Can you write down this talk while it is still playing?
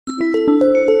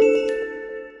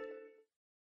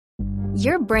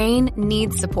Your brain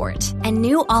needs support, and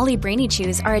new Ollie Brainy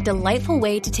Chews are a delightful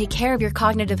way to take care of your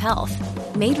cognitive health.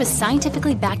 Made with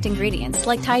scientifically backed ingredients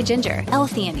like Thai ginger,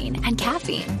 L-theanine, and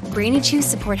caffeine, Brainy Chews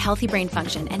support healthy brain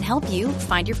function and help you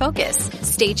find your focus,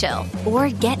 stay chill, or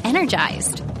get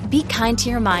energized. Be kind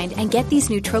to your mind and get these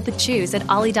nootropic chews at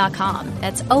ollie.com.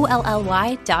 That's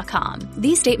OLLY.com.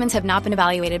 These statements have not been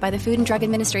evaluated by the Food and Drug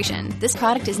Administration. This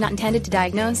product is not intended to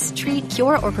diagnose, treat,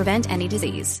 cure, or prevent any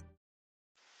disease.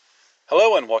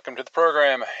 Hello and welcome to the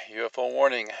program, UFO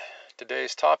Warning.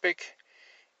 Today's topic,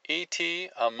 E.T.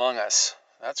 Among Us.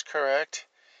 That's correct,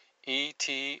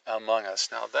 E.T. Among Us.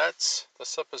 Now that's the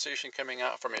supposition coming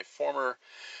out from a former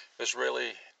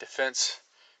Israeli defense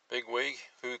bigwig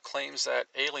who claims that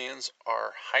aliens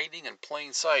are hiding in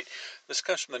plain sight. This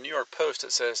comes from the New York Post.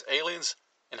 It says, aliens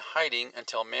in hiding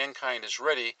until mankind is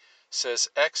ready, says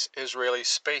ex-Israeli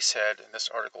spacehead. And this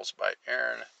article is by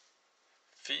Aaron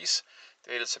Fees,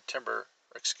 dated December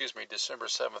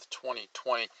 7th,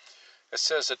 2020. It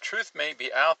says, the truth may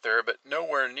be out there, but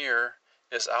nowhere near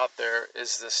as out there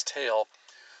is this tale.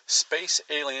 Space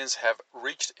aliens have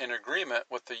reached an agreement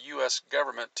with the U.S.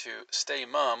 government to stay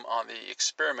mum on the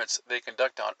experiments they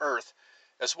conduct on Earth,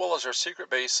 as well as their secret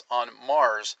base on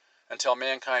Mars, until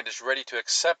mankind is ready to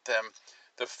accept them,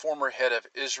 the former head of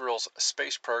Israel's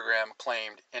space program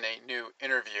claimed in a new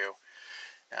interview.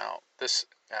 Now, this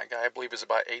guy, I believe, is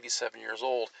about 87 years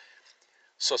old,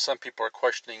 so some people are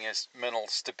questioning his mental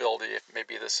stability, if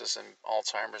maybe this is an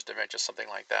Alzheimer's, dementia, something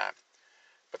like that.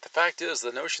 But the fact is,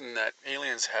 the notion that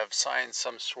aliens have signed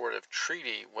some sort of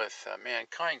treaty with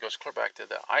mankind goes clear back to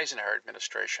the Eisenhower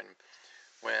administration,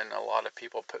 when a lot of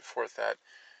people put forth that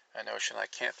notion. I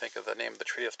can't think of the name of the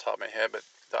treaty off the top of my head, but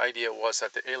the idea was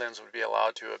that the aliens would be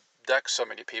allowed to abduct so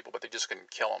many people, but they just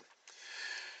couldn't kill them.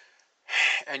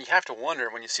 And you have to wonder,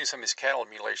 when you see some of these cattle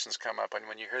mutilations come up, and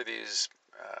when you hear these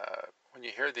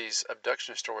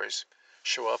abduction stories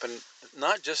show up, and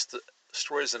not just the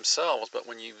stories themselves, but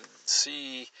when you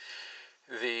see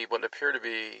what appear to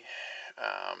be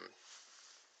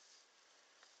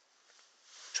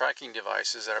tracking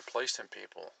devices that are placed in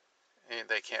people, and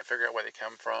they can't figure out where they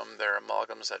come from, they're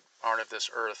amalgams that aren't of this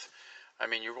earth. I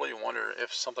mean, you really wonder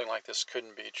if something like this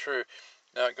couldn't be true.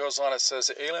 Now it goes on, it says,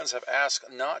 the aliens have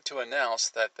asked not to announce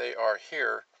that they are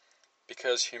here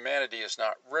because humanity is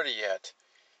not ready yet,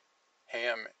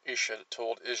 Ham Ishad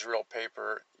told Israel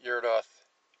paper Yeroth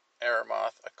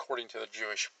Ahronoth, according to the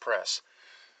Jewish press.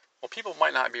 Well, people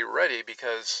might not be ready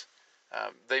because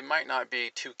they might not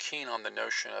be too keen on the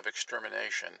notion of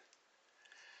extermination.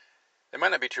 They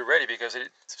might not be too ready because they've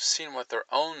seen what their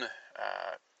own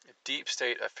deep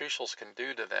state officials can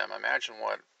do to them. Imagine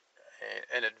what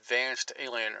an advanced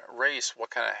alien race,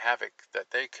 what kind of havoc that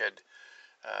they could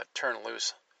turn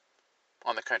loose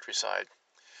on the countryside.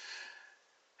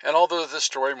 And although this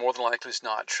story more than likely is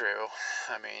not true,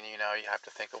 I mean, you have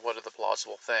to think of what are the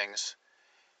plausible things.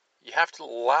 You have to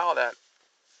allow that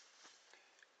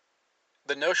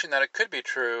the notion that it could be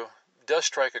true does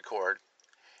strike a chord.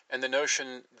 And the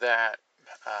notion that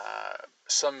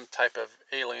some type of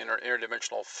alien or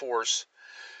interdimensional force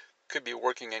could be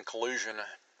working in collusion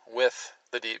with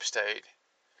the deep state,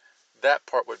 that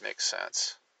part would make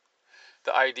sense.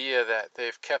 The idea that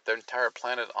they've kept the entire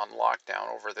planet on lockdown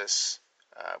over this,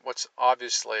 what's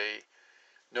obviously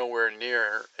nowhere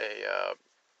near a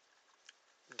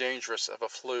dangerous of a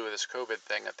flu, this COVID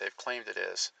thing that they've claimed it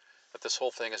is, that this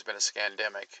whole thing has been a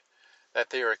scandemic, that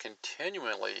they are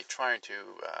continually trying to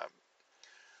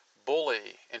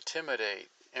bully, intimidate,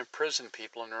 imprison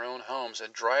people in their own homes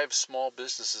and drive small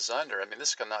businesses under. I mean,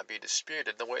 this cannot be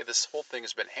disputed. The way this whole thing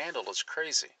has been handled is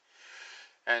crazy.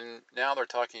 And now they're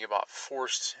talking about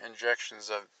forced injections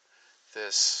of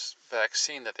this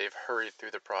vaccine that they've hurried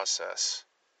through the process.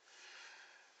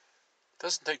 It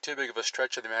doesn't take too big of a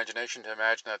stretch of the imagination to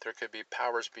imagine that there could be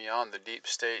powers beyond the deep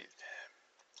state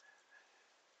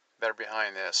that are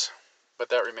behind this. But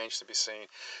that remains to be seen.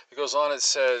 It goes on, it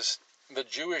says, the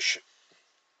Jewish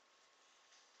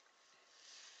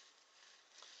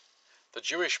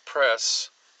press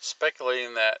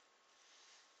speculating that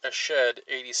Ishad,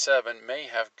 87, may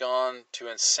have gone to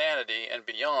insanity and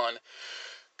beyond,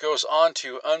 goes on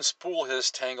to unspool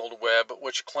his tangled web,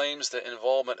 which claims the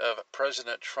involvement of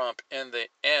President Trump in the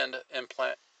end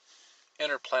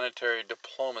interplanetary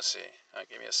diplomacy.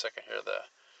 Give me a second here. The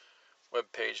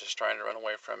web page is trying to run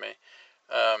away from me.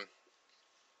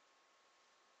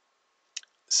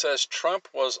 Says Trump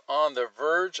was on the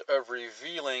verge of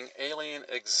revealing alien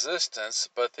existence,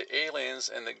 but the aliens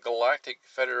in the Galactic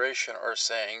Federation are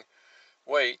saying,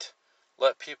 wait,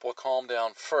 let people calm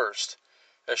down first.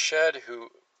 Ishad,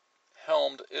 who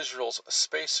helmed Israel's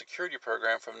space security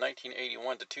program from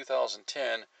 1981 to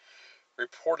 2010,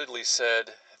 reportedly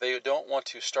said they don't want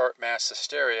to start mass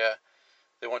hysteria.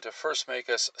 They want to first make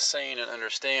us sane and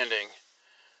understanding.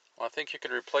 Well, I think you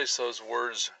could replace those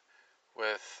words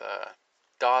with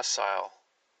docile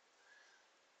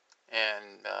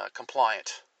and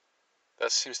compliant.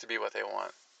 That seems to be what they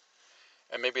want.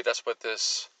 And maybe that's what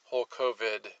this whole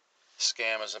COVID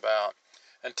scam is about.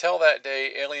 Until that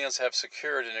day, aliens have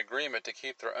secured an agreement to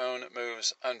keep their own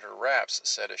moves under wraps,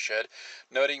 said Eshed,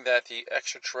 noting that the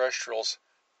extraterrestrials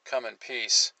come in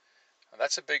peace. Now,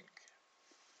 that's a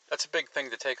big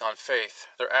thing to take on faith.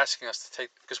 They're asking us to take,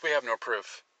 because we have no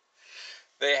proof.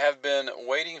 They have been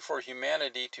waiting for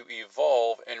humanity to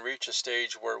evolve and reach a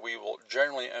stage where we will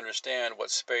generally understand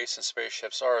what space and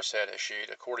spaceships are, said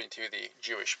Eshed, according to the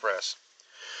Jewish press.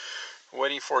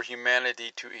 Waiting for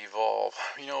humanity to evolve.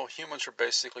 You know, humans are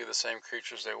basically the same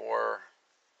creatures they were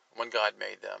when God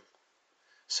made them.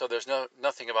 So there's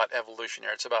nothing about evolution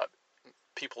here. It's about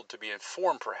people to be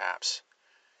informed, perhaps.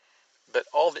 But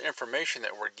all the information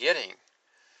that we're getting,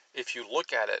 if you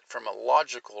look at it from a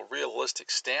logical, realistic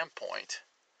standpoint,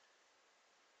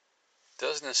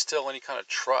 doesn't instill any kind of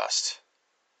trust.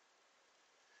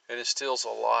 It instills a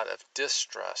lot of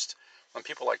distrust. When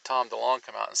people like Tom DeLonge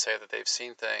come out and say that they've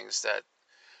seen things that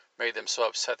made them so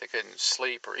upset they couldn't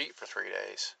sleep or eat for 3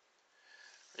 days.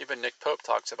 Even Nick Pope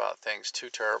talks about things too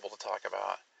terrible to talk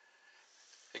about.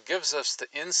 It gives us the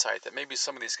insight that maybe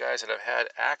some of these guys that have had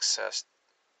access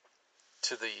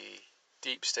to the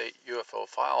deep state UFO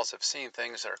files have seen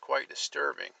things that are quite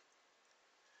disturbing.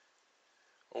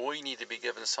 We need to be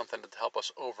given something to help us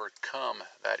overcome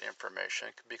that information,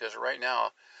 because right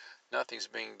now nothing's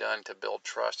being done to build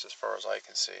trust as far as I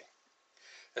can see.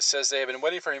 It says they have been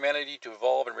waiting for humanity to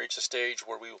evolve and reach a stage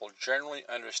where we will generally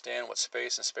understand what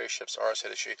space and spaceships are,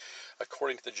 said she,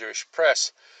 according to the Jewish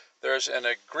press. There's an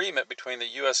agreement between the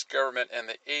U.S. government and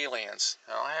the aliens.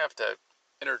 Now, I have to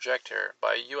interject here.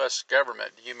 By U.S.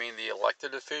 government, do you mean the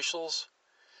elected officials?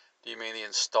 Do you mean the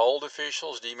installed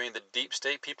officials? Do you mean the deep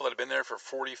state people that have been there for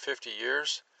 40, 50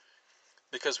 years?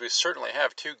 Because we certainly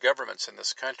have two governments in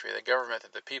this country. The government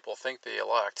that the people think they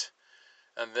elect,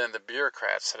 and then the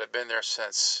bureaucrats that have been there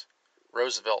since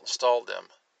Roosevelt installed them.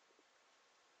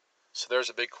 So there's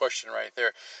a big question right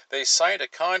there. They signed a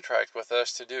contract with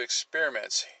us to do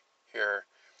experiments here.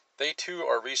 They too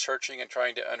are researching and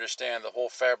trying to understand the whole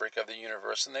fabric of the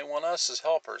universe, and they want us as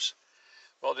helpers.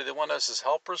 Well, do they want us as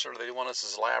helpers, or do they want us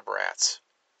as lab rats?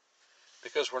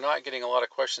 Because we're not getting a lot of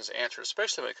questions answered,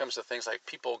 especially when it comes to things like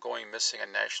people going missing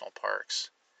in national parks.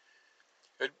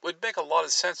 It would make a lot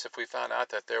of sense if we found out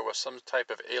that there was some type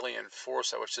of alien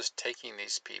force that was just taking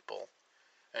these people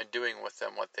and doing with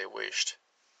them what they wished.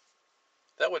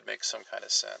 That would make some kind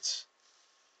of sense.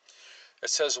 It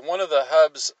says one of the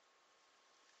hubs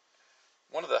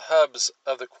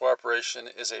of the cooperation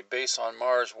is a base on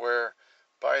Mars where,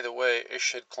 by the way,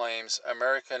 Eshed claims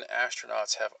American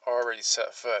astronauts have already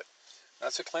set foot.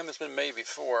 That's a claim that's been made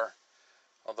before,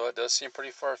 although it does seem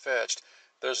pretty far-fetched.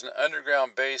 There's an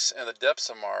underground base in the depths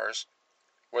of Mars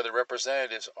where the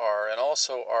representatives are, and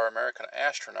also are American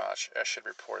astronauts, Eshed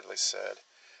reportedly said.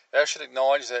 Eshed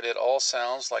acknowledged that it all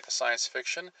sounds like a science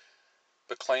fiction,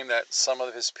 but claimed that some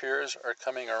of his peers are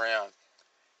coming around.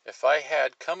 If I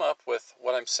had come up with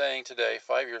what I'm saying today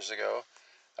 5 years ago,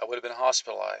 I would have been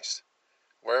hospitalized.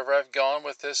 Wherever I've gone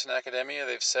with this in academia,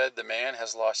 they've said the man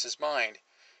has lost his mind,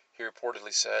 he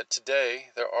reportedly said. Today,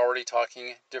 they're already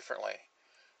talking differently.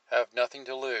 Have nothing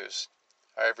to lose.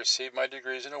 I have received my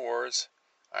degrees and awards.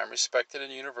 I am respected in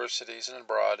universities and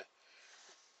abroad.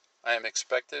 I am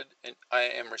respected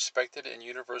in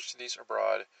universities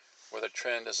abroad, where the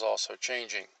trend is also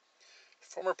changing.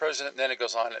 Former president, then it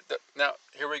goes on. Now,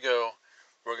 here we go.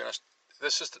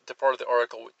 This is the part of the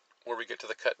article where we get to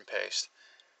the cut and paste.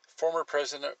 Former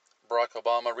President Barack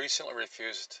Obama recently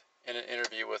refused, in an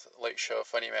interview with Late Show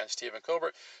funny man Stephen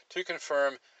Colbert, to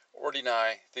confirm or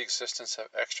deny the existence of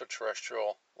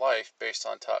extraterrestrial life based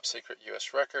on top secret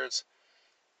U.S. records.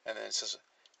 And then it says,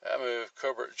 that move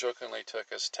Colbert jokingly took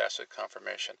as tacit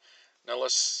confirmation. Now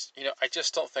I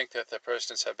just don't think that the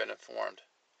presidents have been informed.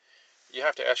 You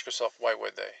have to ask yourself, why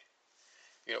would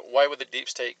they? Why would the deep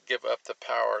state give up the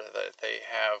power that they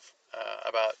have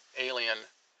about alien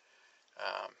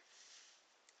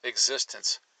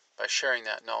existence by sharing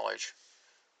that knowledge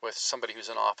with somebody who's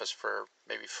in office for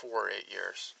maybe 4 or 8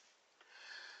 years?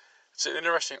 It's an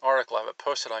interesting article. I have it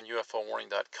posted on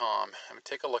UFOwarning.com. I mean,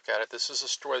 take a look at it. This is a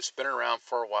story that's been around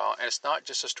for a while, and it's not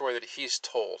just a story that he's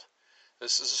told.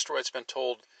 This is a story that's been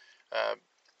told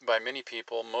by many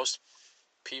people. Most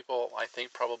people, I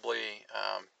think, probably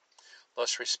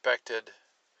less respected,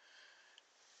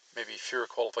 maybe fewer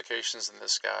qualifications than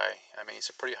this guy. I mean, he's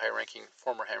a pretty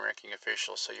former high-ranking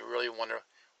official, so you really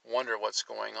wonder what's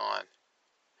going on.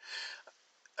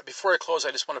 Before I close,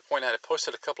 I just want to point out I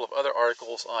posted a couple of other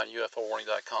articles on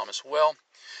UFOwarning.com as well,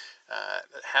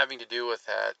 having to do with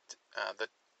that, the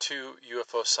 2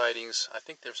 UFO sightings, I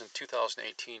think there's in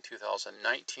 2018,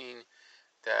 2019,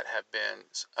 that have been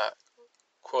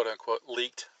quote-unquote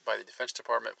leaked by the Defense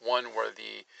Department. One where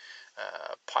the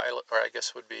pilot, or I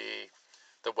guess would be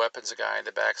the weapons guy in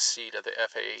the back seat of the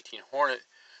FA-18 Hornet,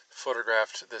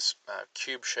 photographed this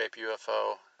cube-shaped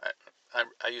UFO.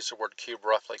 I use the word cube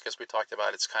roughly because we talked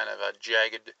about it's kind of a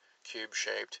jagged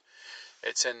cube-shaped.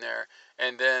 It's in there.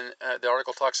 And then the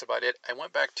article talks about it. I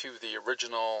went back to the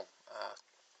original,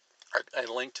 I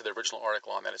linked to the original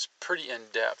article on that. It's pretty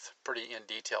in-depth, pretty in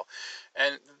detail.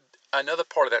 And another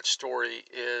part of that story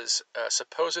is a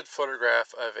supposed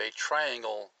photograph of a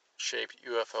triangle-shaped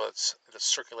UFO that's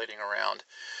circulating around.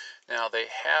 Now, they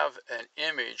have an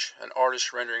image, an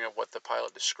artist rendering of what the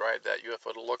pilot described that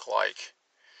UFO to look like,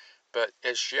 but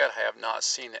as yet I have not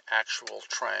seen the actual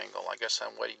triangle. I guess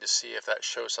I'm waiting to see if that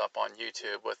shows up on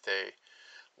YouTube with a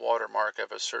watermark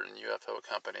of a certain UFO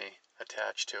company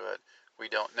attached to it. We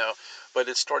don't know, but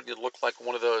it's starting to look like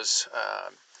one of those,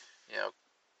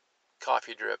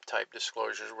 coffee drip type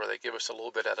disclosures where they give us a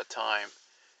little bit at a time,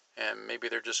 and maybe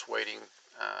they're just waiting,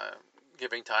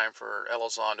 giving time for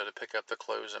Elizondo to pick up the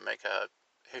clues and make a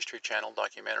History Channel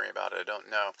documentary about it. I don't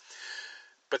know.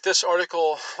 But this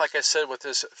article, like I said, with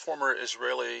this former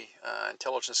Israeli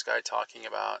intelligence guy talking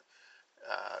about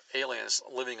aliens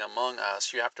living among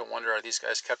us, you have to wonder, are these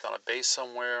guys kept on a base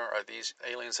somewhere? Are these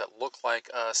aliens that look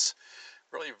like us?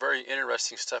 Really very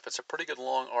interesting stuff. It's a pretty good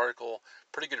long article,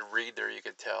 pretty good read there, you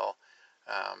could tell.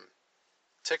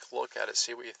 Take a look at it,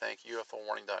 see what you think,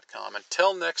 UFOwarning.com.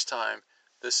 Until next time,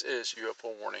 this is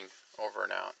UFO Warning, over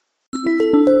and out.